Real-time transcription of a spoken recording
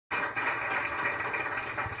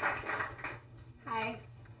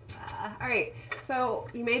Great. So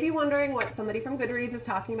you may be wondering what somebody from Goodreads is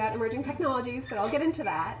talking about emerging technologies, but I'll get into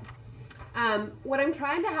that. What I'm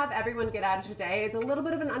trying to have everyone get out of today is a little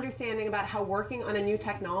bit of an understanding about how working on a new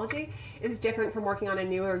technology is different from working on a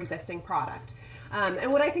new or existing product.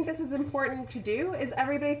 And what I think this is important to do is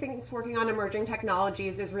everybody thinks working on emerging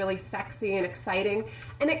technologies is really sexy and exciting,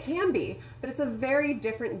 and it can be, but it's a very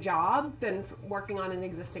different job than working on an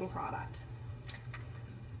existing product.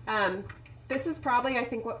 This is probably, I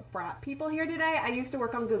think, what brought people here today. I used to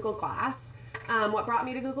work on Google Glass. What brought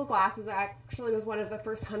me to Google Glass is I actually was one of the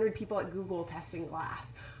first 100 people at Google testing Glass.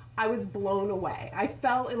 I was blown away. I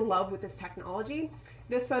fell in love with this technology.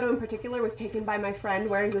 This photo in particular was taken by my friend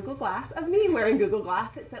wearing Google Glass, of me wearing Google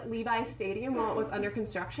Glass. It's at Levi's Stadium while it was under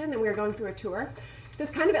construction, and we were going through a tour. This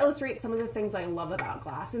kind of illustrates some of the things I love about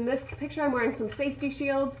Glass. In this picture, I'm wearing some safety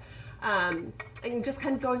shields, and just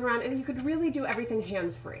kind of going around, and you could really do everything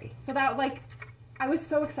hands-free. So that, I was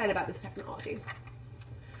so excited about this technology.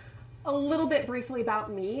 A little bit briefly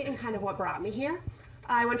about me and kind of what brought me here.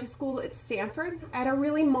 I went to school at Stanford. I had a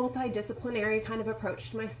really multidisciplinary kind of approach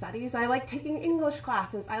to my studies. I like taking English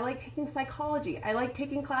classes. I like taking psychology. I like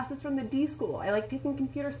taking classes from the D School. I like taking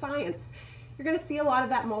computer science. You're going to see a lot of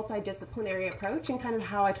that multidisciplinary approach and kind of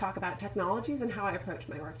how I talk about technologies and how I approach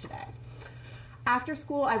my work today. After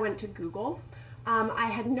school, I went to Google. I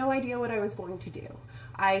had no idea what I was going to do.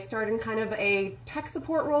 I started in kind of a tech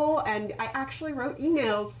support role, and I actually wrote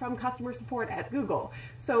emails from customer support at Google.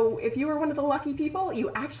 So if you were one of the lucky people,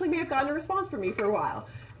 you actually may have gotten a response from me for a while.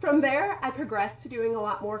 From there, I progressed to doing a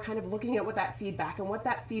lot more kind of looking at what that feedback and what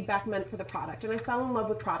that feedback meant for the product, and I fell in love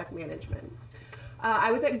with product management.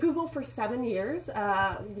 I was at Google for 7 years.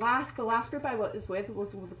 The last group I was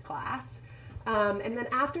with Glass. And then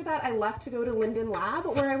after that, I left to go to Linden Lab,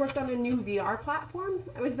 where I worked on a new VR platform.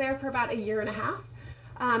 I was there for about a year and a half.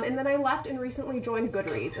 And then I left and recently joined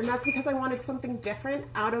Goodreads, and that's because I wanted something different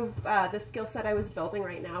out of the skill set I was building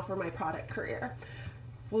right now for my product career.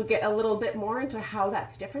 We'll get a little bit more into how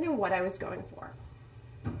that's different and what I was going for.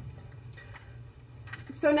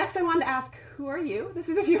 So next I wanted to ask, who are you? This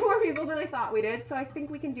is a few more people than I thought we did, so I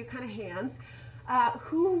think we can do kind of hands.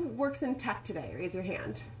 Who works in tech today? Raise your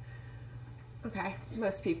hand. Okay,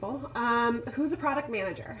 most people. Who's a product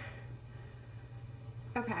manager?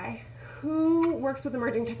 Okay. Who works with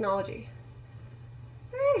emerging technology?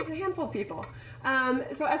 Hey, a handful of people.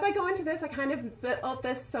 So as I go into this, I kind of built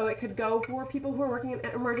this so it could go for people who are working in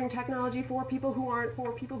emerging technology, for people who aren't,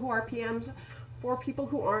 for people who are PMs, for people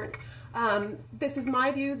who aren't. This is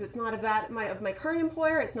my views. It's not of my current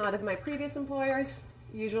employer. It's not of my previous employers.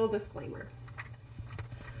 Usual disclaimer.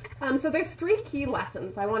 So there's 3 key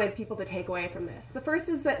lessons I wanted people to take away from this. The first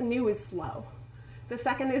is that new is slow. The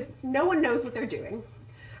second is no one knows what they're doing.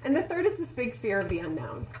 And the third is this big fear of the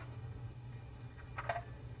unknown.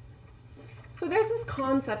 So there's this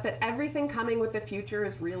concept that everything coming with the future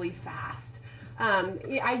is really fast.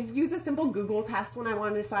 I use a simple Google test when I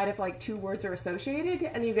want to decide if 2 words are associated,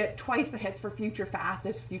 and you get twice the hits for future fast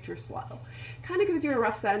as future slow. Kind of gives you a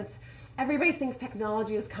rough sense. Everybody thinks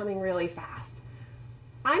technology is coming really fast.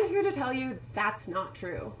 I'm here to tell you that's not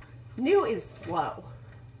true. New is slow.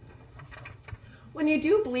 When you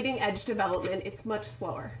do bleeding edge development, it's much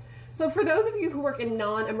slower. So for those of you who work in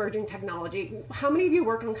non-emerging technology, how many of you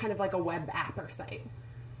work on kind of like a web app or site?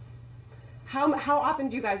 How often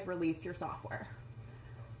do you guys release your software?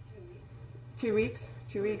 2 weeks.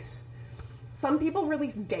 2 weeks? Some people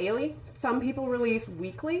release daily. Some people release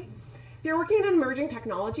weekly. If you're working in emerging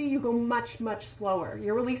technology, you go much, much slower.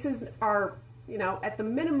 Your releases are, at the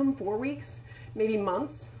minimum 4 weeks, maybe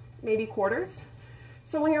months, maybe quarters.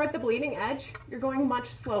 So when you're at the bleeding edge, you're going much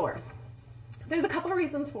slower. There's a couple of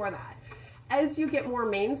reasons for that. As you get more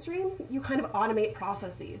mainstream, you kind of automate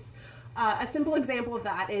processes. A simple example of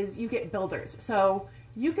that is you get builders. So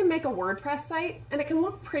you can make a WordPress site, and it can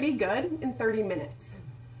look pretty good in 30 minutes.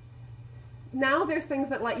 Now there's things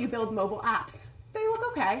that let you build mobile apps. They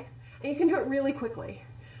look okay, and you can do it really quickly.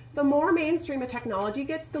 The more mainstream a technology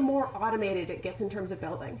gets, the more automated it gets in terms of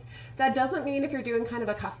building. That doesn't mean if you're doing kind of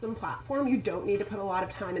a custom platform, you don't need to put a lot of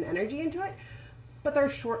time and energy into it, but there are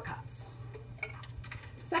shortcuts.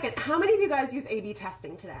 Second, how many of you guys use A/B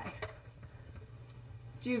testing today?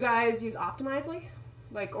 Do you guys use Optimizely,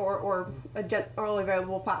 or a generally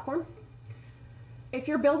available platform? If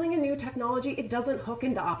you're building a new technology, it doesn't hook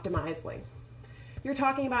into Optimizely. You're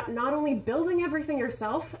talking about not only building everything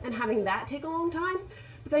yourself and having that take a long time,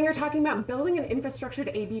 but then you're talking about building an infrastructure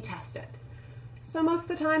to A/B test it. So most of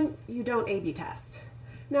the time, you don't A/B test.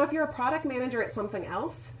 Now, if you're a product manager at something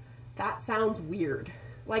else, that sounds weird.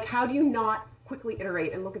 How do you not quickly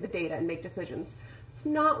iterate and look at the data and make decisions? It's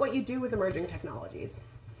not what you do with emerging technologies.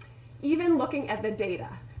 even looking at the data.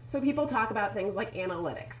 So people talk about things like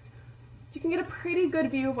analytics. You can get a pretty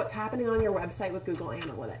good view of what's happening on your website with Google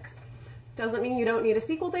Analytics. Doesn't mean you don't need a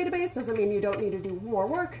SQL database, doesn't mean you don't need to do more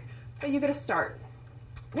work, but you get a start.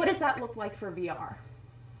 What does that look like for VR?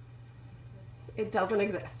 It doesn't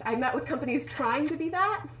exist. I met with companies trying to be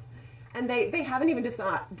that, and they haven't even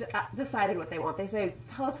decided what they want. They say,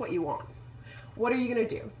 tell us what you want. What are you going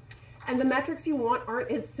to do? And the metrics you want aren't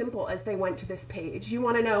as simple as they went to this page. You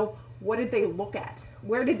want to know, what did they look at?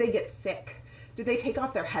 Where did they get sick? Did they take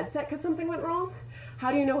off their headset because something went wrong?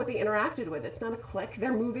 How do you know what they interacted with? It's not a click.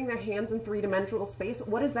 They're moving their hands in three-dimensional space.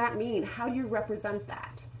 What does that mean? How do you represent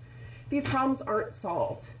that? These problems aren't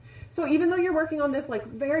solved. So even though you're working on this like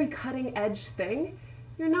very cutting edge thing,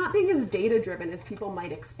 you're not being as data-driven as people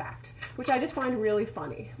might expect, which I just find really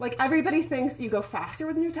funny. Like, everybody thinks you go faster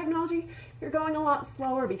with new technology. You're going a lot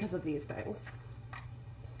slower because of these things.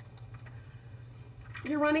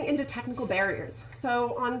 You're running into technical barriers.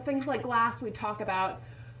 So on things like glass, we talk about,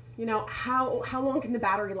 you know, how long can the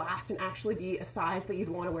battery last and actually be a size that you'd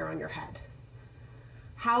want to wear on your head?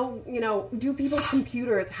 How, you know, do people's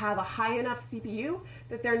computers have a high enough CPU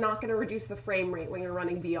that they're not going to reduce the frame rate when you're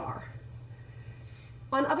running VR?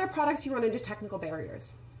 On other products, you run into technical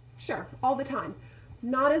barriers. Sure, all the time.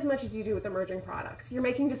 Not as much as you do with emerging products. You're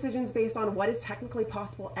making decisions based on what is technically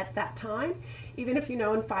possible at that time, even if you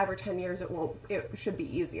know in 5 or 10 years it should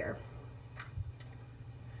be easier.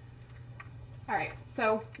 All right,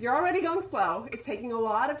 so you're already going slow. It's taking a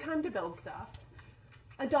lot of time to build stuff.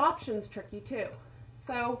 Adoption's tricky too.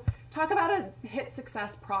 So talk about a hit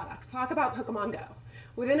success product. Talk about Pokemon Go.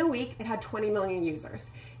 Within a week, it had 20 million users.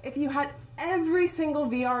 If you had every single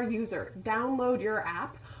VR user download your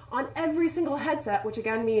app on every single headset, which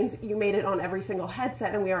again means you made it on every single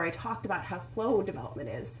headset, and we already talked about how slow development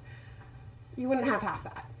is, you wouldn't have half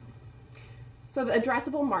that. So the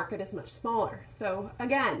addressable market is much smaller. So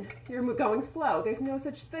again, you're going slow. There's no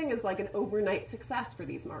such thing as like an overnight success for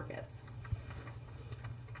these markets.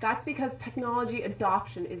 That's because technology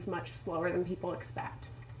adoption is much slower than people expect.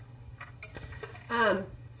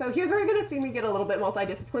 So here's where you're going to see me get a little bit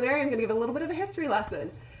multidisciplinary. I'm going to give a little bit of a history lesson.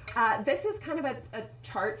 This is kind of a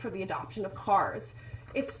chart for the adoption of cars.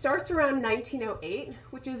 It starts around 1908,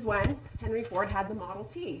 which is when Henry Ford had the Model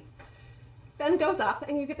T. Then goes up,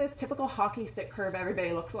 and you get this typical hockey stick curve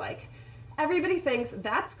everybody looks like. Everybody thinks,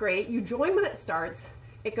 that's great. You join when it starts.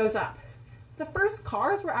 It goes up. The first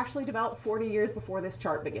cars were actually developed 40 years before this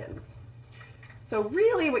chart begins. So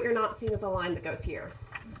really what you're not seeing is a line that goes here.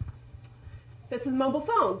 This is mobile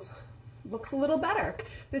phones. Looks a little better.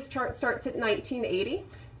 This chart starts at 1980.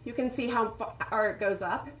 You can see how far it goes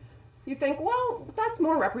up. You think, well, that's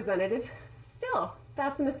more representative. Still,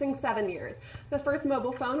 that's missing 7 years. The first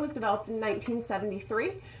mobile phone was developed in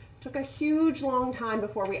 1973. Took a huge long time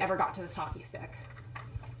before we ever got to this hockey stick.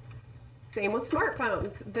 Same with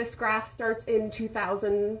smartphones. This graph starts in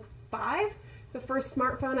 2005. The first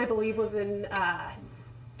smartphone, I believe, was in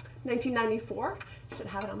 1994. Should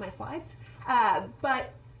have it on my slides.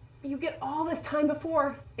 But you get all this time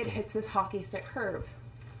before it hits this hockey stick curve.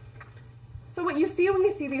 So what you see when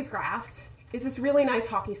you see these graphs is this really nice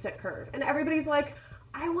hockey stick curve. And everybody's like,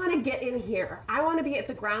 I want to get in here. I want to be at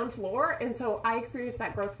the ground floor. And so I experience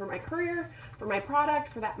that growth for my career, for my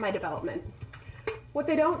product, for my development. What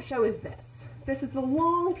they don't show is this. This is the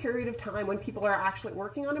long period of time when people are actually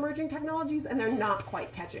working on emerging technologies and they're not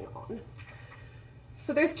quite catching on.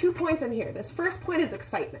 So there's 2 points in here. This first point is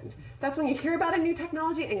excitement. That's when you hear about a new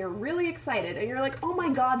technology and you're really excited and you're like, oh my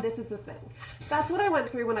God, this is the thing. That's what I went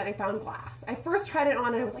through when I found glass. I first tried it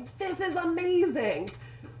on and I was like, this is amazing.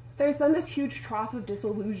 There's then this huge trough of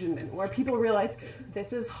disillusionment where people realize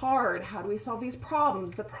this is hard. How do we solve these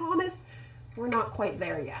problems? The promise, we're not quite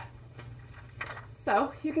there yet.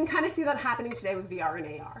 So you can kind of see that happening today with VR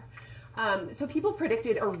and AR. So people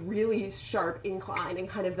predicted a really sharp incline in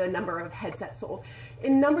kind of the number of headsets sold,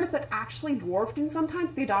 in numbers that actually dwarfed in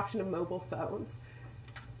sometimes the adoption of mobile phones.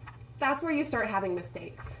 That's where you start having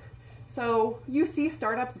mistakes. So you see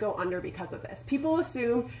startups go under because of this. People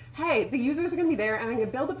assume, hey, the users are going to be there and I'm going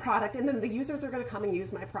to build a product and then the users are going to come and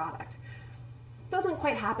use my product. It doesn't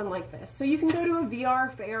quite happen like this. So you can go to a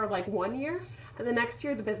VR fair like 1 year and the next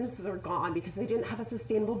year the businesses are gone because they didn't have a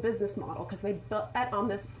sustainable business model because they bet on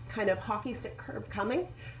this kind of hockey stick curve coming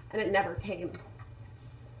and it never came.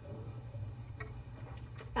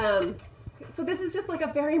 So this is just like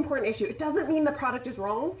a very important issue. It doesn't mean the product is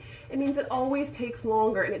wrong. It means it always takes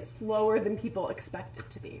longer and it's slower than people expect it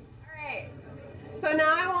to be. All right. So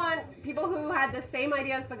now I want people who had the same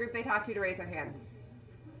idea as the group they talked to raise their hand.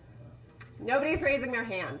 Nobody's raising their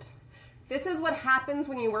hand. This is what happens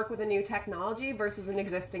when you work with a new technology versus an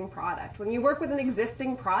existing product. When you work with an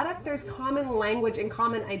existing product, there's common language and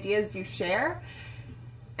common ideas you share,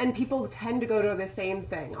 and people tend to go to the same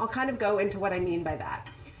thing. I'll kind of go into what I mean by that.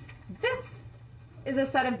 This is a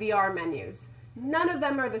set of VR menus. None of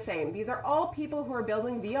them are the same. These are all people who are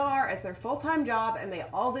building VR as their full-time job, and they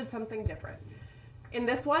all did something different. In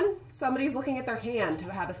this one, somebody's looking at their hand to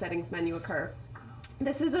have a settings menu occur.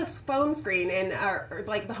 This is a phone screen, or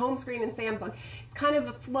like the home screen in Samsung. It's kind of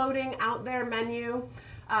a floating out there menu.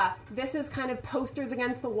 This is kind of posters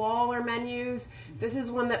against the wall or menus. This is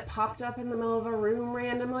one that popped up in the middle of a room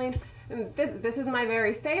randomly. And this is my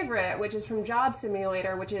very favorite, which is from Job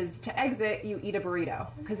Simulator, which is to exit, you eat a burrito,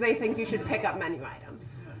 because they think you should pick up menu items.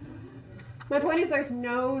 My point is there's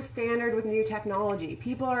no standard with new technology.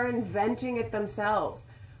 People are inventing it themselves.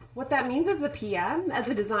 What that means as a PM, as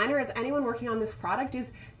a designer, as anyone working on this product, is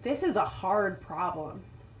this is a hard problem.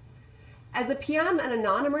 As a PM and a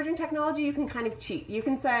non-emerging technology, you can kind of cheat. You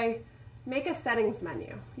can say, make a settings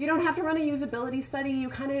menu. You don't have to run a usability study. You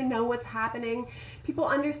kind of know what's happening. People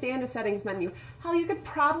understand a settings menu. Hell, you could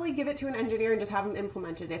probably give it to an engineer and just have them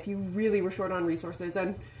implement it if you really were short on resources.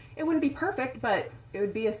 And it wouldn't be perfect, but it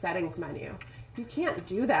would be a settings menu. You can't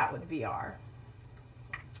do that with VR.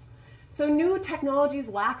 So new technologies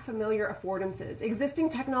lack familiar affordances. Existing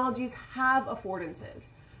technologies have affordances.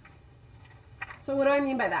 So what do I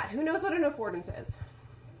mean by that? Who knows what an affordance is?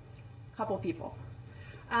 A couple people.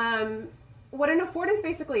 What an affordance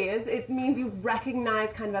basically is, it means you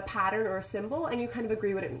recognize kind of a pattern or a symbol, and you kind of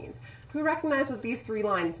agree what it means. Who recognizes what these three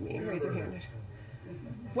lines mean? Raise your hand.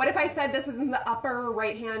 What if I said this is in the upper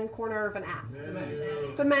right-hand corner of an app?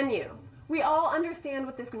 It's a menu. We all understand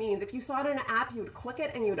what this means. If you saw it in an app, you would click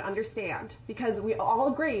it and you would understand, because we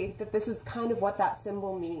all agree that this is kind of what that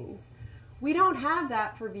symbol means. We don't have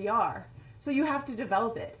that for VR, so you have to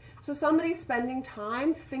develop it. So somebody's spending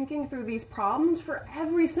time thinking through these problems for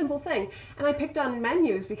every simple thing. And I picked on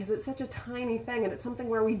menus because it's such a tiny thing and it's something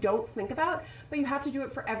where we don't think about, but you have to do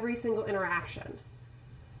it for every single interaction.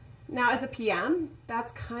 Now, as a PM,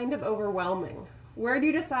 that's kind of overwhelming. Where do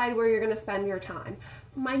you decide where you're going to spend your time?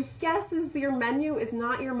 My guess is that your menu is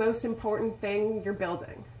not your most important thing you're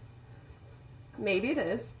building. Maybe it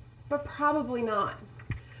is, but probably not.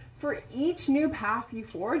 For each new path you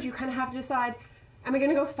forge, you kind of have to decide, am I going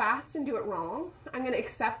to go fast and do it wrong? I'm going to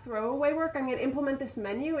accept throwaway work. I'm going to implement this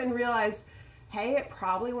menu and realize, hey, it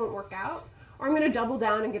probably won't work out. Or I'm going to double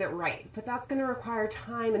down and get it right. But that's going to require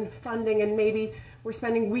time and funding, and maybe we're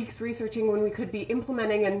spending weeks researching when we could be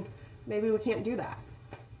implementing, and maybe we can't do that.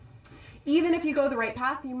 Even if you go the right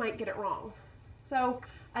path, you might get it wrong. So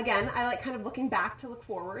again, I like kind of looking back to look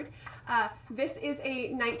forward. This is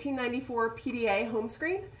a 1994 PDA home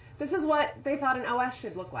screen. This is what they thought an OS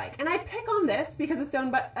should look like. And I pick on this because it's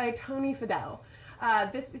done by Tony Fadell.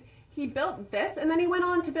 He built this, and then he went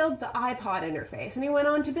on to build the iPod interface, and he went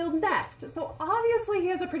on to build Nest. So obviously he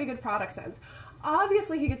has a pretty good product sense.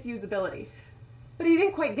 Obviously he gets usability. But he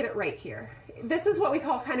didn't quite get it right here. This is what we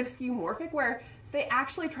call kind of skeuomorphic, where they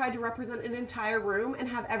actually tried to represent an entire room and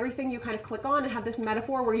have everything you kind of click on and have this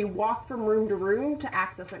metaphor where you walk from room to room to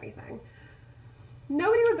access anything.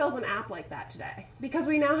 Nobody would build an app like that today because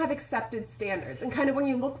we now have accepted standards, and kind of when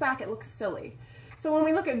you look back, it looks silly. So when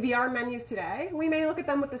we look at VR menus today, we may look at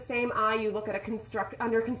them with the same eye you look at a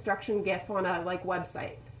under construction GIF on a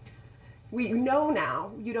website. We know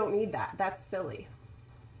now you don't need that. That's silly.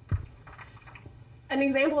 An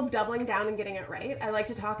example of doubling down and getting it right, I like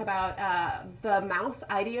to talk about the mouse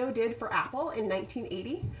IDEO did for Apple in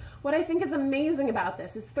 1980. What I think is amazing about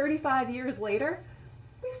this is 35 years later,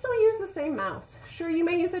 we still use the same mouse. Sure, you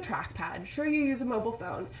may use a trackpad. Sure, you use a mobile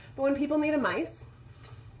phone. But when people need a mice,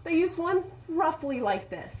 they use one roughly like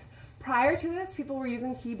this. Prior to this, people were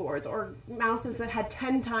using keyboards or mouses that had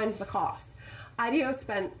 10 times the cost. IDEO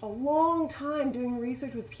spent a long time doing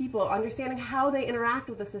research with people, understanding how they interact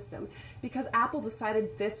with the system, because Apple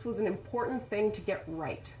decided this was an important thing to get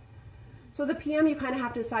right. So as a PM, you kind of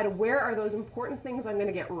have to decide, where are those important things I'm going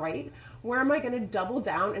to get right? Where am I going to double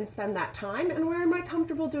down and spend that time? And where am I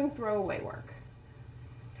comfortable doing throwaway work?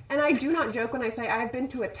 And I do not joke when I say I've been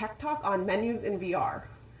to a tech talk on menus in VR.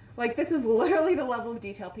 Like, this is literally the level of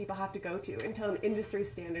detail people have to go to until an industry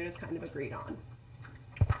standard is kind of agreed on.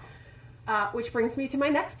 Which brings me to my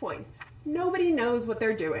next point. Nobody knows what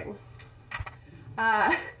they're doing.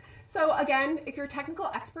 So again, if you're a technical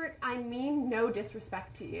expert, I mean no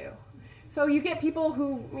disrespect to you. So you get people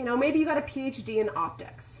who, maybe you got a PhD in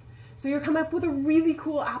optics. So you're coming up with a really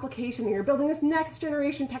cool application and you're building this next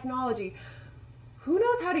generation technology. Who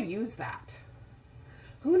knows how to use that?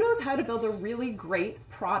 Who knows how to build a really great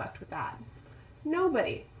product with that?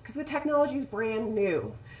 Nobody. because the technology is brand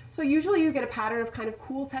new. So usually you get a pattern of kind of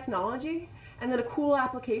cool technology and then a cool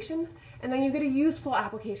application, and then you get a useful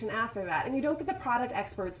application after that. And you don't get the product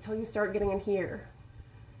experts till you start getting in here.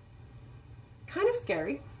 Kind of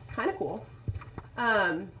scary, kind of cool.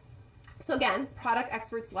 So again, product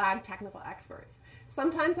experts lag technical experts.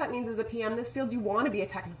 Sometimes that means as a PM in this field, you want to be a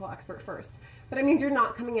technical expert first, but it means you're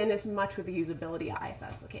not coming in as much with a usability eye if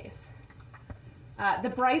that's the case. The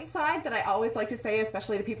bright side that I always like to say,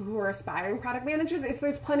 especially to people who are aspiring product managers, is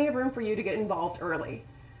there's plenty of room for you to get involved early.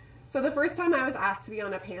 So the first time I was asked to be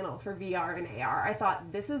on a panel for VR and AR, I thought,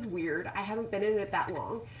 this is weird. I haven't been in it that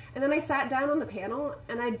long. And then I sat down on the panel,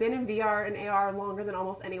 and I'd been in VR and AR longer than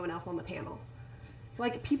almost anyone else on the panel.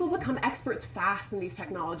 Like, people become experts fast in these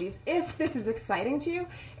technologies. If this is exciting to you,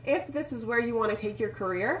 if this is where you want to take your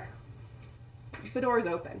career, the door is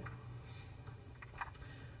open.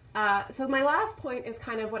 So my last point is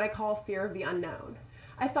kind of what I call fear of the unknown.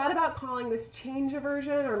 I thought about calling this change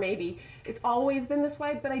aversion, or maybe it's always been this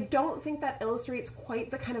way, but I don't think that illustrates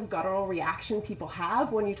quite the kind of guttural reaction people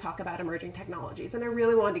have when you talk about emerging technologies, and I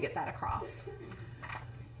really wanted to get that across.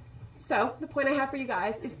 So the point I have for you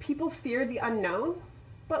guys is people fear the unknown,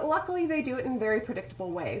 but luckily they do it in very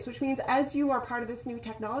predictable ways, which means as you are part of this new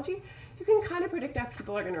technology, you can kind of predict how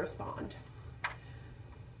people are going to respond.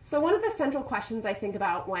 So one of the central questions I think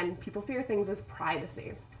about when people fear things is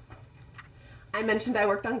privacy. I mentioned I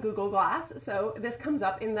worked on Google Glass, so this comes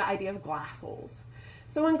up in the idea of glass holes.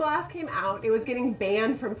 So when Glass came out, it was getting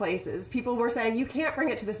banned from places. People were saying, you can't bring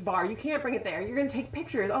it to this bar, you can't bring it there, you're going to take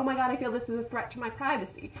pictures, oh my god, I feel this is a threat to my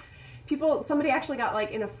privacy. Somebody actually got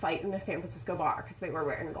like in a fight in a San Francisco bar because they were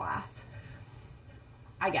wearing Glass,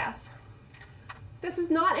 I guess. This is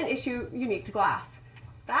not an issue unique to Glass.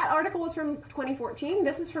 That article was from 2014.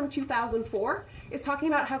 This is from 2004. It's talking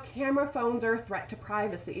about how camera phones are a threat to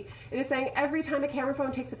privacy. It is saying every time a camera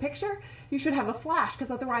phone takes a picture, you should have a flash,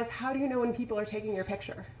 because otherwise, how do you know when people are taking your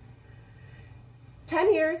picture?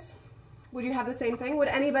 10 years, would you have the same thing? Would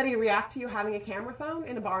anybody react to you having a camera phone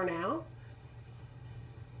in a bar now?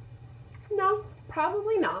 No,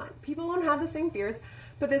 probably not. People won't have the same fears,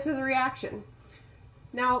 but this is a reaction.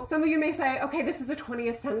 Now, some of you may say, okay, this is a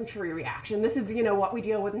 20th century reaction. This is, what we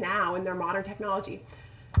deal with now in their modern technology.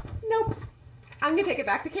 Nope. I'm going to take it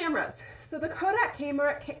back to cameras. So the Kodak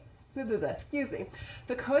camera,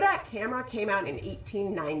 the Kodak camera came out in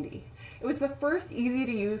 1890. It was the first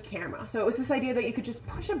easy-to-use camera. So it was this idea that you could just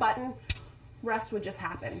push a button, rest would just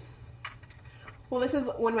happen. Well, this is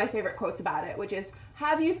one of my favorite quotes about it, which is,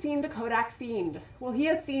 have you seen the Kodak fiend? Well, he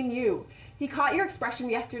has seen you. He caught your expression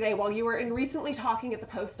yesterday while you were recently talking at the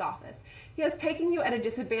post office. He has taken you at a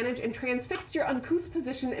disadvantage and transfixed your uncouth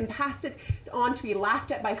position and passed it on to be laughed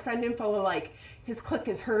at by friend and foe alike. His click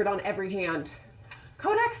is heard on every hand.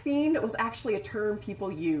 Kodak fiend was actually a term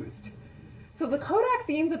people used. So the Kodak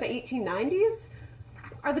fiends of the 1890s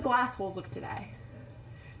are the glass holes of today.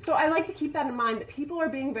 So I like to keep that in mind, that people are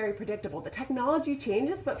being very predictable. The technology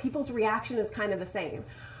changes, but people's reaction is kind of the same.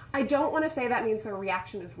 I don't want to say that means their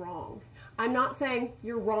reaction is wrong. I'm not saying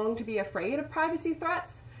you're wrong to be afraid of privacy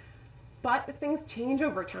threats, but things change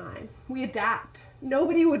over time. We adapt.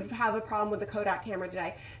 Nobody would have a problem with the Kodak camera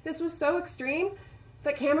today. This was so extreme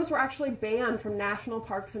that cameras were actually banned from national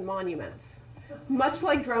parks and monuments, much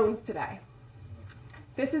like drones today.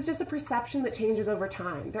 This is just a perception that changes over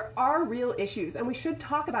time. There are real issues, and we should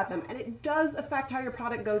talk about them, and it does affect how your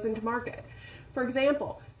product goes into market. For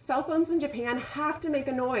example, cell phones in Japan have to make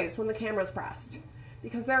a noise when the camera's pressed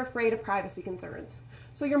because they're afraid of privacy concerns.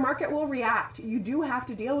 So your market will react. You do have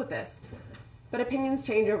to deal with this, but opinions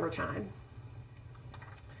change over time.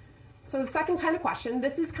 So the second kind of question,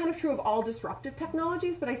 this is kind of true of all disruptive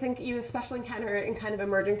technologies, but I think you especially encounter it in kind of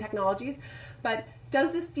emerging technologies, but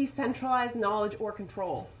does this decentralize knowledge or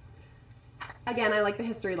control? Again, I like the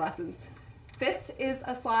history lessons. This is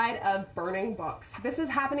a slide of burning books. This is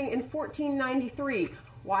happening in 1493.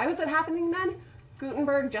 Why was it happening then?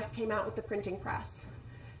 Gutenberg just came out with the printing press.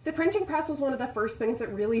 The printing press was one of the first things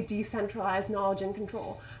that really decentralized knowledge and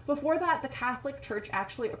control. Before that, the Catholic Church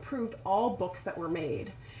actually approved all books that were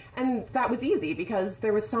made. And that was easy because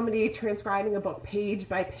there was somebody transcribing a book page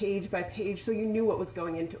by page by page, so you knew what was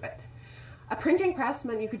going into it. A printing press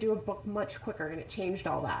meant you could do a book much quicker, and it changed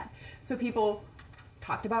all that. So people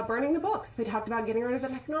talked about burning the books. They talked about getting rid of the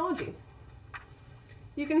technology.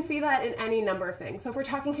 You can see that in any number of things. So if we're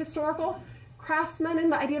talking historical, craftsmen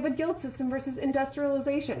and the idea of a guild system versus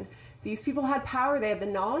industrialization. These people had power, they had the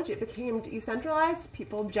knowledge, it became decentralized,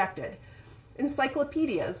 people objected.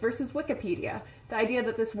 Encyclopedias versus Wikipedia. The idea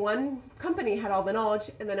that this one company had all the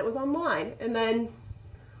knowledge and then it was online. And then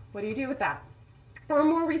what do you do with that? For a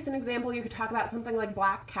more recent example, you could talk about something like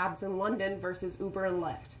black cabs in London versus Uber and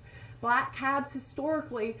Lyft. Black cabs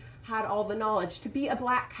historically had all the knowledge. To be a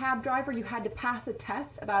black cab driver, you had to pass a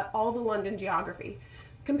test about all the London geography.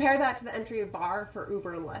 Compare that to the entry bar for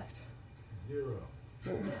Uber and Lyft. 0.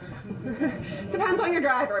 Depends on your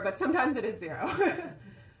driver, but sometimes it is 0.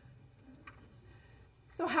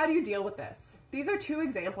 So how do you deal with this? These are 2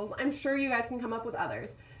 examples. I'm sure you guys can come up with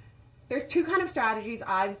others. There's 2 kind of strategies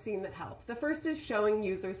I've seen that help. The first is showing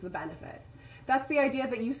users the benefit. That's the idea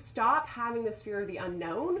that you stop having this fear of the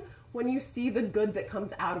unknown when you see the good that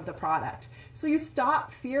comes out of the product. So you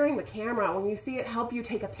stop fearing the camera when you see it help you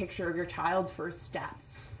take a picture of your child's first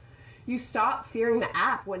steps. You stop fearing the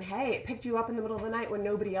app when, hey, it picked you up in the middle of the night when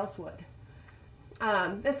nobody else would.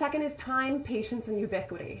 The second is time, patience, and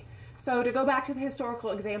ubiquity. So to go back to the historical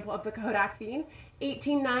example of the Kodak fiend,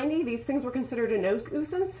 1890, these things were considered a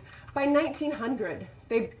nuisance. By 1900,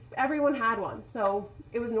 everyone had one, so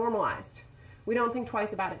it was normalized. We don't think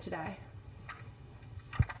twice about it today.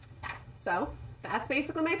 So that's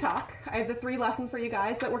basically my talk. I have the 3 lessons for you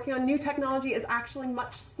guys: that working on new technology is actually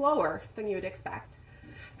much slower than you would expect,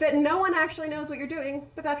 that no one actually knows what you're doing,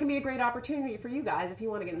 but that can be a great opportunity for you guys if you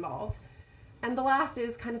want to get involved. And the last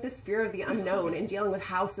is kind of this fear of the unknown and dealing with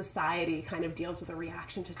how society kind of deals with a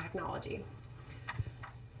reaction to technology.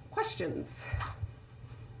 Questions?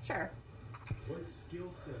 Sure. What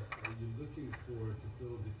skill sets are you looking for to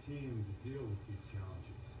build a team to deal with these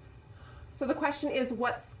challenges? So the question is,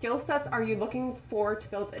 what skill sets are you looking for to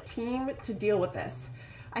build a team to deal with this?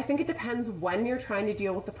 I think it depends when you're trying to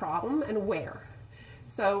deal with the problem and where.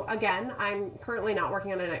 So again, I'm currently not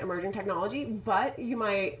working on an emerging technology, but you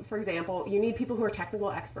might, for example, you need people who are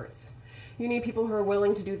technical experts. You need people who are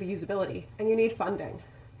willing to do the usability, and you need funding.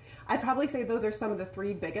 I'd probably say those are some of the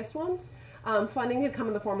 3 biggest ones. Funding can come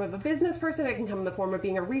in the form of a business person, it can come in the form of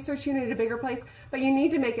being a research unit at a bigger place, but you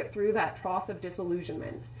need to make it through that trough of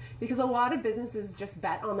disillusionment. Because a lot of businesses just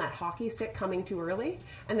bet on that hockey stick coming too early,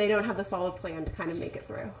 and they don't have the solid plan to kind of make it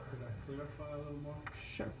through. Could I clarify a little more?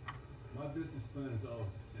 Sure. My business plan is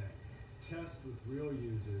always the same. Test with real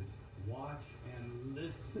users, watch and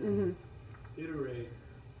listen, iterate,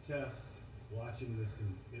 test, watch and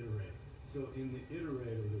listen, iterate. So in the iterate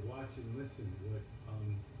or the watch and listen, what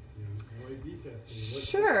A/B testing, what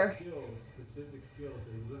Sure. specific skills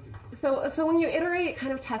are you looking for? So when you iterate,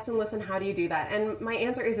 kind of test and listen, how do you do that? And my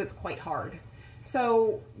answer is it's quite hard.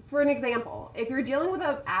 So for an example, if you're dealing with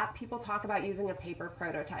an app, people talk about using a paper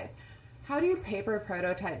prototype. How do you paper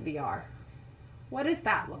prototype VR? What does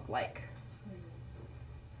that look like?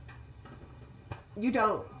 You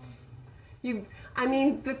don't.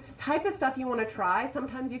 The type of stuff you want to try,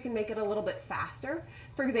 sometimes you can make it a little bit faster.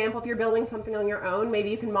 For example, if you're building something on your own, maybe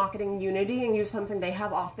you can mock it in Unity and use something they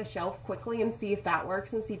have off the shelf quickly and see if that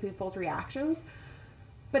works and see people's reactions.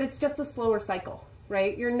 But it's just a slower cycle,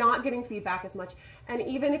 right? You're not getting feedback as much. And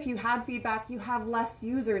even if you had feedback, you have less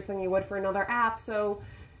users than you would for another app, so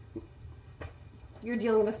you're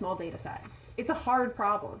dealing with a small data set. It's a hard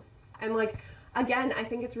problem. And again, I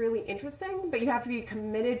think it's really interesting, but you have to be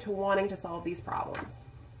committed to wanting to solve these problems.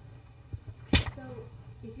 So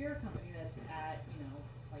if you're a company that's at,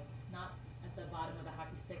 not at the bottom of the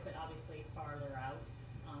hockey stick, but obviously farther out,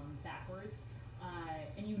 backwards,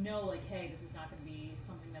 and hey, this is not going to be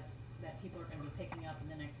something that people are going to be picking up in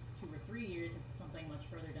the next 2 or 3 years, it's something much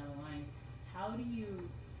further down the line. How do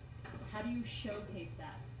you showcase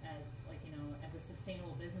that as as a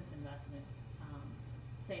sustainable business investment?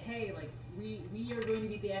 Say, hey, we are going to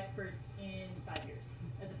be the experts in 5 years,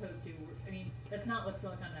 as opposed to, that's not what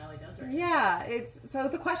Silicon Valley does right now. Yeah, so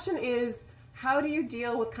the question is, how do you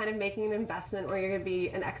deal with kind of making an investment where you're going to be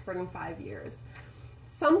an expert in 5 years?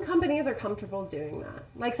 Some companies are comfortable doing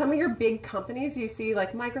that. Some of your big companies, you see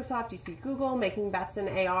Microsoft, you see Google making bets in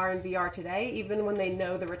AR and VR today, even when they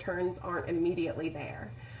know the returns aren't immediately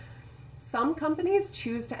there. Some companies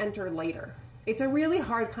choose to enter later. It's a really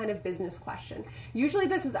hard kind of business question. Usually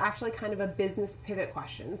this is actually kind of a business pivot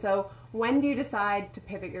question. So when do you decide to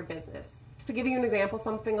pivot your business? To give you an example,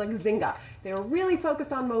 something like Zynga. They were really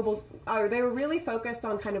focused on mobile, or they were really focused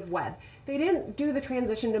on kind of web. They didn't do the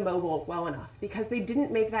transition to mobile well enough because they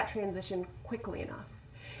didn't make that transition quickly enough.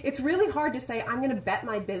 It's really hard to say, I'm going to bet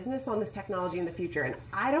my business on this technology in the future. And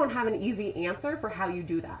I don't have an easy answer for how you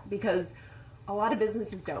do that because a lot of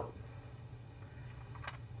businesses don't.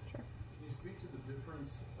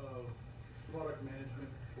 Product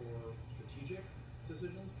management for strategic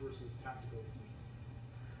decisions versus tactical decisions.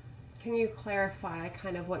 Can you clarify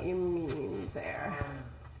kind of what you mean there?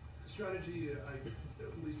 Strategy,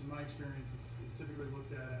 at least in my experience, is typically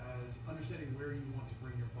looked at as understanding where you want to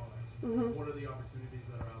bring your products. What are the opportunities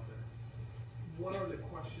that are out there? what are the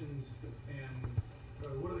questions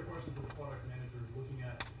what are the questions that the product manager is looking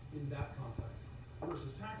at in that context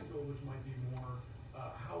versus tactical, which might be more,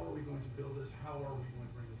 how are we going to build this? How are we going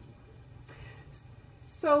to bring this to market?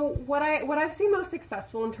 So what I've seen most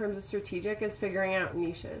successful in terms of strategic is figuring out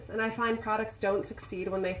niches, and I find products don't succeed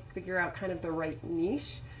when they figure out kind of the right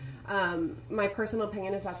niche. My personal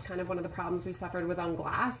opinion is that's kind of one of the problems we suffered with on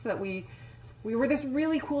Glass, that we were this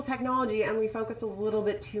really cool technology and we focused a little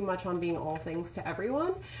bit too much on being all things to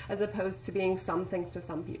everyone as opposed to being some things to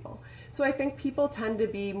some people. So I think people tend to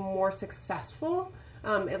be more successful,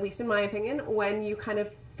 at least in my opinion, when you kind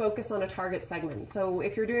of focus on a target segment. So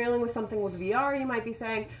if you're dealing with something with VR, you might be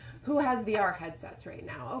saying, who has VR headsets right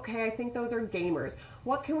now? Okay, I think those are gamers.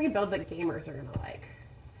 What can we build that gamers are gonna like?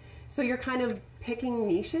 So you're kind of picking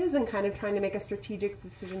niches and kind of trying to make a strategic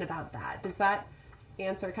decision about that. Does that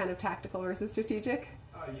answer kind of tactical versus strategic?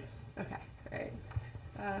 Yes. Okay, great.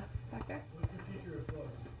 Back there? What's the future of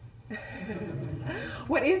books?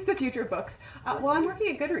 What is the future of books? Well, I'm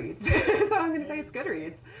working at Goodreads, so I'm going to say it's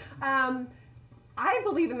Goodreads. I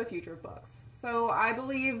believe in the future of books. So I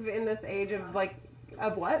believe in this age of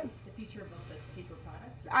of what? The future of books as paper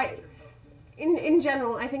products? Or I- future of books In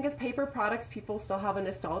general, I think as paper products, people still have a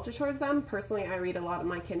nostalgia towards them. Personally, I read a lot on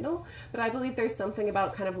my Kindle, but I believe there's something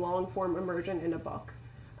about kind of long form immersion in a book.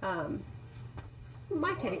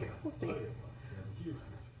 My take. We'll see.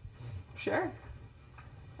 Sure.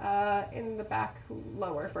 In the back,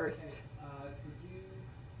 lower first. Could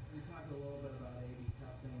you talked a little bit about A/B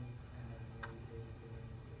testing and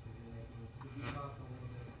decision making. Could you talk a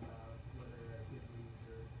little bit about whether at Goodreads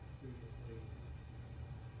or previously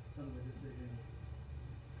some of the decisions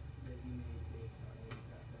that you made based on A/B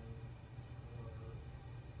testing or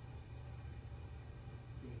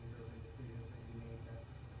data-driven decisions that you made that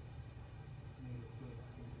made its way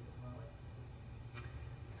back into the product?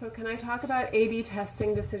 So can I talk about A/B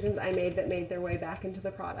testing decisions I made that made their way back into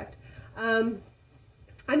the product?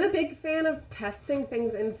 I'm a big fan of testing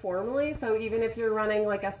things informally, so even if you're running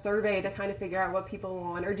like a survey to kind of figure out what people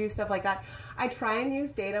want or do stuff like that, I try and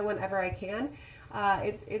use data whenever I can.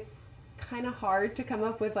 It's kind of hard to come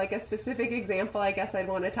up with like a specific example I guess I'd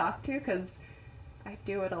want to talk to because I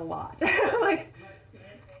do it a lot. Like,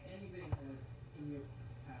 Anything in your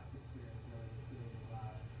past experience doing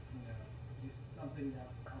Glass, just something that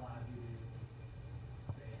allowed you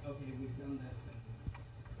to say, okay, we've done this and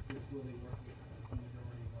this really worked with the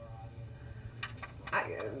majority of our audience.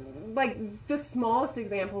 like the smallest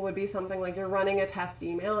example would be something like you're running a test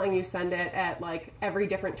email and you send it at like every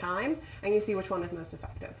different time and you see which one is most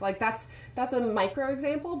effective. Like that's a micro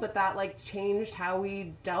example, but that like changed how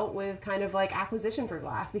we dealt with kind of like acquisition for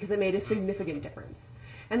Glass because it made a significant difference.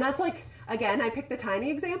 And that's like, again, I picked the tiny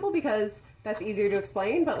example because that's easier to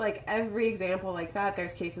explain, but like every example like that,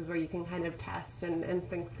 there's cases where you can kind of test and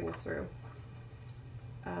think things through.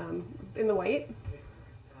 In the white.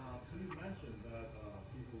 You mentioned that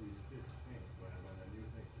people resist change when a new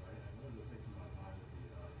thing, right? And one of the things in my mind would be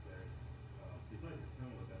besides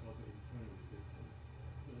external, there's also internal resistance.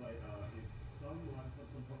 So like if some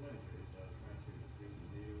product manager is trying to bring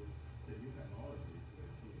new technology to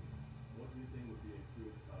their team, what do you think would be a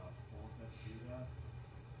good process to do that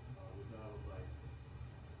without resistance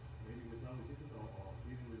or even with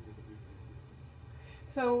the resistance?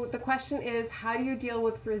 So the question is, how do you deal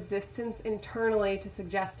with resistance internally to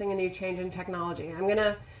suggesting a new change in technology? I'm going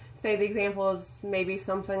to say the example is maybe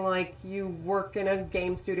something like you work in a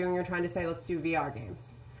game studio and you're trying to say, let's do VR games.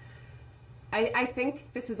 I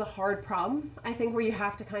think this is a hard problem. I think where you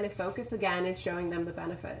have to kind of focus, again, is showing them the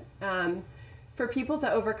benefit. For people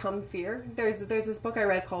to overcome fear, there's this book I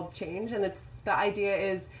read called Change, and the idea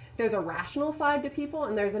is there's a rational side to people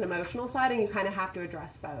and there's an emotional side, and you kind of have to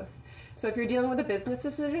address both. So if you're dealing with a business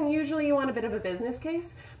decision, usually you want a bit of a business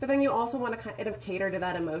case, but then you also want to kind of cater to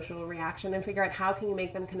that emotional reaction and figure out how can you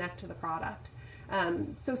make them connect to the product.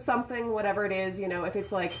 So something, whatever it is, if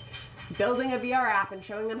it's like building a VR app and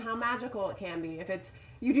showing them how magical it can be, if it's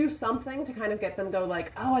you do something to kind of get them go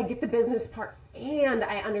like, oh, I get the business part and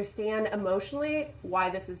I understand emotionally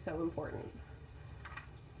why this is so important.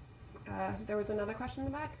 There was another question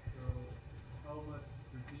in the back. So how much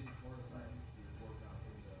strategic foresight do you work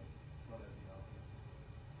on in the product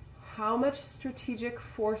development? How much strategic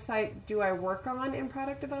foresight do I work on in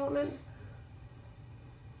product development?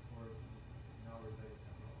 Or now we're ready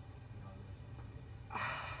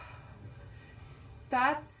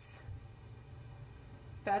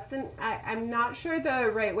I'm not sure the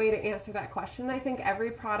right way to answer that question. I think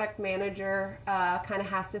every product manager kind of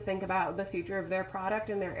has to think about the future of their product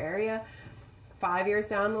in their area 5 years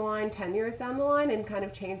down the line, 10 years down the line, and kind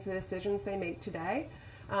of change the decisions they make today.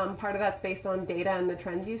 Part of that's based on data and the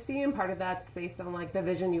trends you see, and part of that's based on like the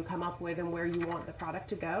vision you come up with and where you want the product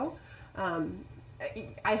to go.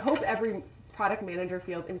 I hope every product manager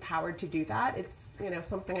feels empowered to do that. It's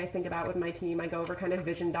something I think about with my team. I go over kind of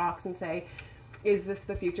vision docs and say, is this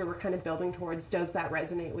the future we're kind of building towards? Does that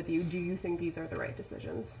resonate with you? Do you think these are the right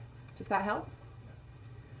decisions? Does that help?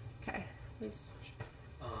 Okay.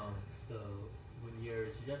 So when you're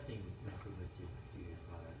suggesting improvements to your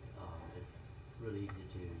product, it's really easy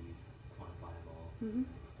to use quantifiable and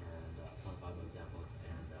quantifiable examples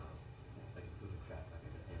and like a proven track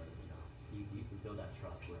record. And you build that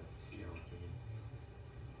trust with your own team.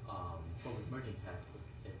 But with emerging tech,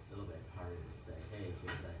 it's a little bit harder to say, hey,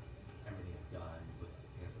 here's like everything I've done with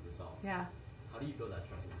here for results. Yeah. How do you build that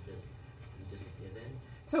trust? Is it just a given?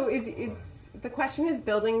 So is the question is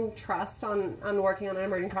building trust on working on an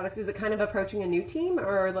emerging product? Is it kind of approaching a new team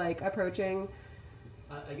or like approaching?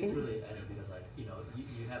 I guess really, I know because like you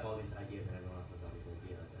have all these ideas and everyone else has all these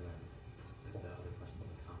ideas, and then the other question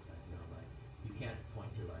about the content, like you can't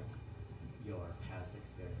point to like your past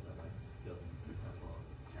experience of like building successful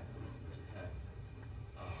techs in this emerging tech.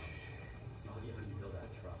 So how do you build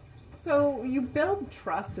that trust? So you build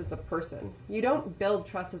trust as a person. You don't build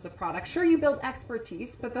trust as a product. Sure, you build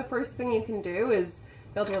expertise, but the first thing you can do is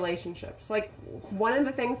build relationships. Like one of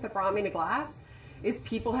the things that brought me to Glass is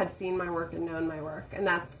people had seen my work and known my work, and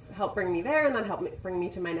that's helped bring me there, and that helped bring me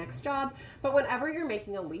to my next job. But whenever you're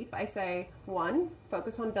making a leap, I say, one,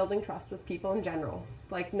 focus on building trust with people in general,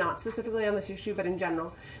 like not specifically on this issue, but in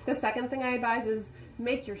general. The second thing I advise is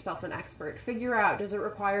make yourself an expert. Figure out, does it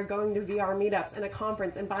require going to VR meetups and a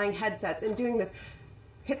conference and buying headsets and doing this?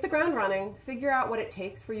 Hit the ground running, figure out what it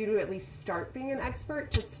takes for you to at least start being an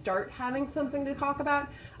expert, to start having something to talk about.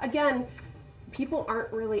 Again, people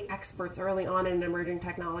aren't really experts early on in emerging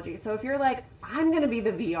technology. So if you're like, I'm going to be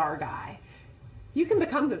the VR guy, you can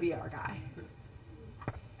become the VR guy.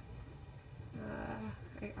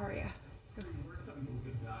 Aria. So you worked on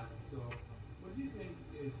GoodRead's, so what do you think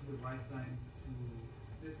is the right time to,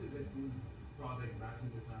 this is a good product back in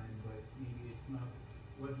the time, but maybe it's not,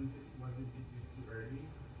 wasn't introduced too early.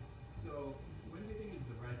 So when do you think is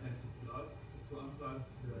the right time to unplug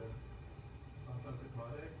the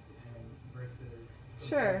product and versus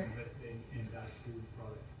investing in that good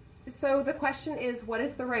product? So the question is, what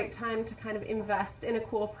is the right time to kind of invest in a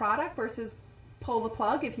cool product versus pull the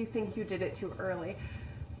plug if you think you did it too early?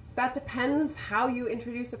 That depends how you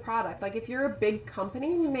introduce a product. Like if you're a big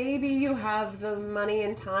company, maybe you have the money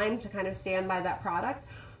and time to kind of stand by that product.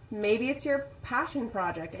 Maybe it's your passion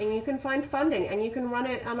project and you can find funding and you can run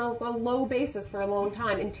it on a low basis for a long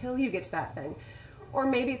time until you get to that thing. Or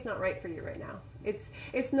maybe it's not right for you right now.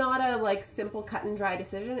 It's not a like simple cut and dry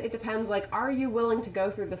decision. It depends, like, are you willing to go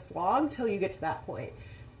through the slog till you get to that point?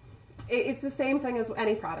 It's the same thing as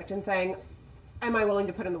any product and saying, am I willing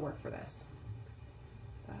to put in the work for this?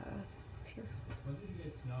 Sure. When did you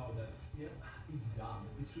guys know that it's done?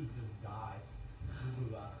 It should just die.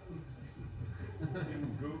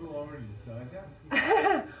 Google already decided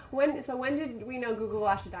that? when did we know Google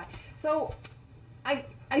Glass should die? So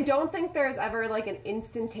I don't think there's ever like an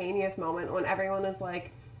instantaneous moment when everyone is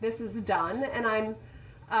like, this is done, and I'm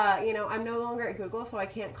no longer at Google, so I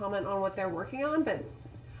can't comment on what they're working on, but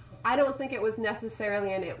I don't think it was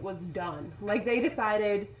necessarily and it was done. Like they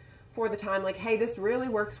decided for the time, like, hey, this really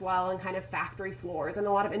works well in kind of factory floors and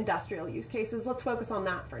a lot of industrial use cases. Let's focus on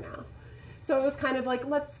that for now. So it was kind of like,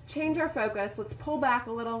 let's change our focus. Let's pull back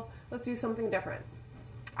a little. Let's do something different.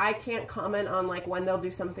 I can't comment on like when they'll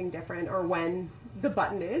do something different or when the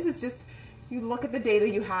button is. It's just you look at the data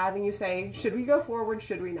you have and you say, should we go forward?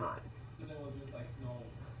 Should we not? So there was just like no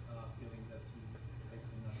feeling that he's like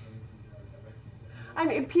not going in the right direction. I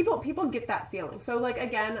mean, people get that feeling. So like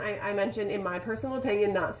again, I mentioned in my personal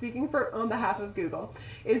opinion, not speaking on behalf of Google,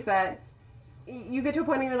 is that you get to a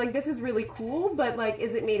point where you're like, this is really cool, but like,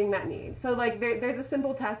 is it meeting that need? So like, there's a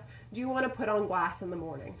simple test. Do you want to put on glass in the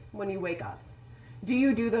morning when you wake up? Do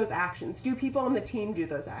you do those actions? Do people on the team do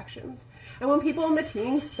those actions? And when people on the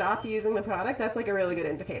team stop using the product, that's like a really good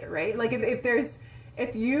indicator, right? Like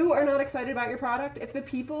if you are not excited about your product, if the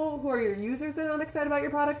people who are your users are not excited about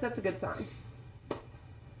your product, that's a good sign.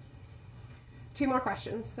 2 more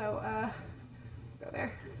questions, so go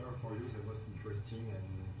there. For you, the most interesting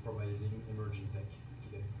and promising emerging tech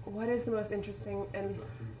today? What is the most interesting and...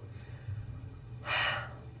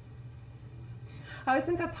 I always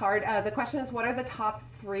think that's hard. The question is, what are the top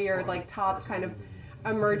 3 or like top kind of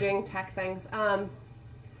emerging tech things? I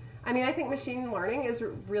mean, I think machine learning is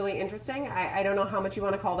really interesting. I don't know how much you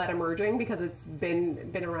want to call that emerging because it's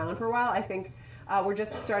been around for a while. I think we're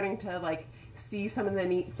just starting to like see some of the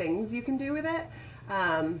neat things you can do with it.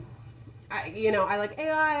 I like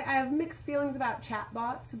AI. I have mixed feelings about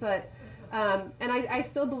chatbots, but and I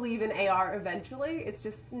still believe in AR eventually. It's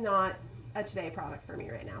just not a today product for me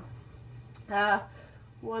right now.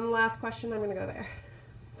 One last question. I'm going to go there.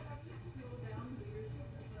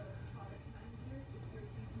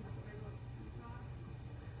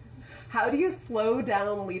 How do you slow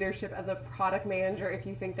down leadership as a product manager if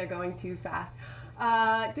you think they're going too fast?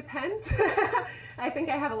 Depends. I think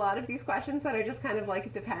I have a lot of these questions that are just kind of like,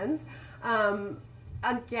 it depends.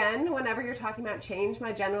 Again, whenever you're talking about change,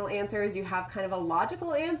 my general answer is you have kind of a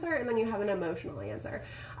logical answer and then you have an emotional answer.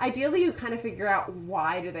 Ideally, you kind of figure out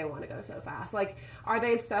why do they want to go so fast. Like, are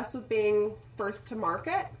they obsessed with being first to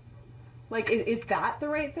market? Like, is that the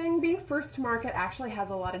right thing? Being first to market actually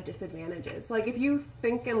has a lot of disadvantages. Like, if you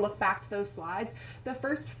think and look back to those slides, the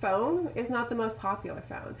first phone is not the most popular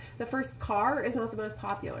phone. The first car is not the most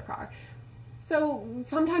popular car. So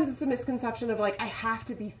sometimes it's a misconception of like, I have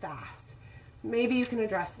to be fast. Maybe you can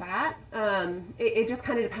address that. It just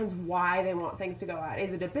kind of depends why they want things to go out.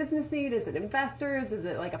 Is it a business need? Is it investors? Is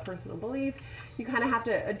it like a personal belief? You kind of have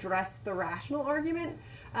to address the rational argument.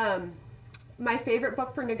 My favorite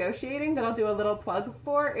book for negotiating that I'll do a little plug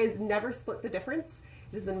for is Never Split the Difference.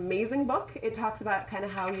 It is an amazing book. It talks about kind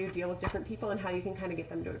of how you deal with different people and how you can kind of get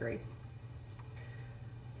them to agree.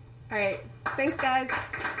 All right. Thanks, guys.